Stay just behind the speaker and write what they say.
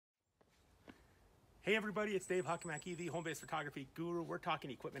Hey everybody, it's Dave Hakamaki, the home-based photography guru. We're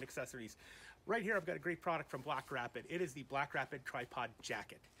talking equipment accessories. Right here, I've got a great product from BlackRapid. It is the BlackRapid tripod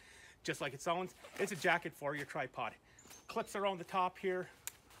jacket. Just like it sounds, it's a jacket for your tripod. Clips are on the top here,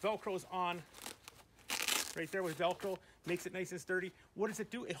 Velcro's on right there with Velcro, makes it nice and sturdy. What does it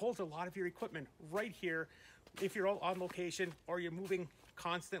do? It holds a lot of your equipment right here. If you're on location or you're moving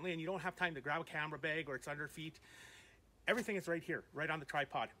constantly and you don't have time to grab a camera bag or it's under feet, everything is right here, right on the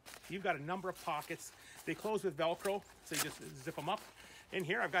tripod. You've got a number of pockets. They close with Velcro, so you just zip them up. In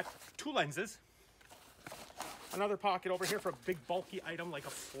here, I've got two lenses. Another pocket over here for a big bulky item like a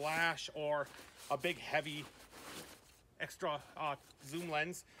flash or a big heavy extra zoom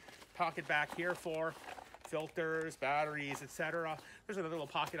lens. Pocket back here for filters, batteries, etc. There's another little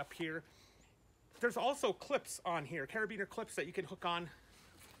pocket up here. There's also clips on here, carabiner clips that you can hook on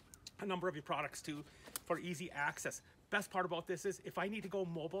a number of your products to for easy access. Best part about this is if I need to go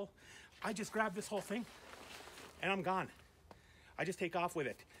mobile, I just grab this whole thing and I'm gone. I just take off with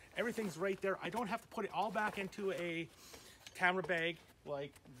it. Everything's right there. I don't have to put it all back into a camera bag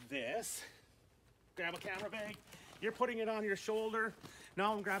like this. Grab a camera bag. You're putting it on your shoulder.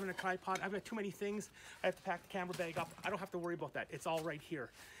 Now I'm grabbing a tripod. I've got too many things. I have to pack the camera bag up. I don't have to worry about that. It's all right here.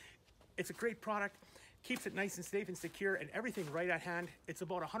 It's a great product. Keeps it nice and safe and secure and everything right at hand. It's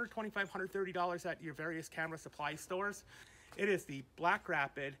about $125, $130 at your various camera supply stores. It is the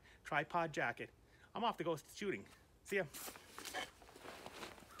BlackRapid tripod jacket. I'm off to go shooting. See ya.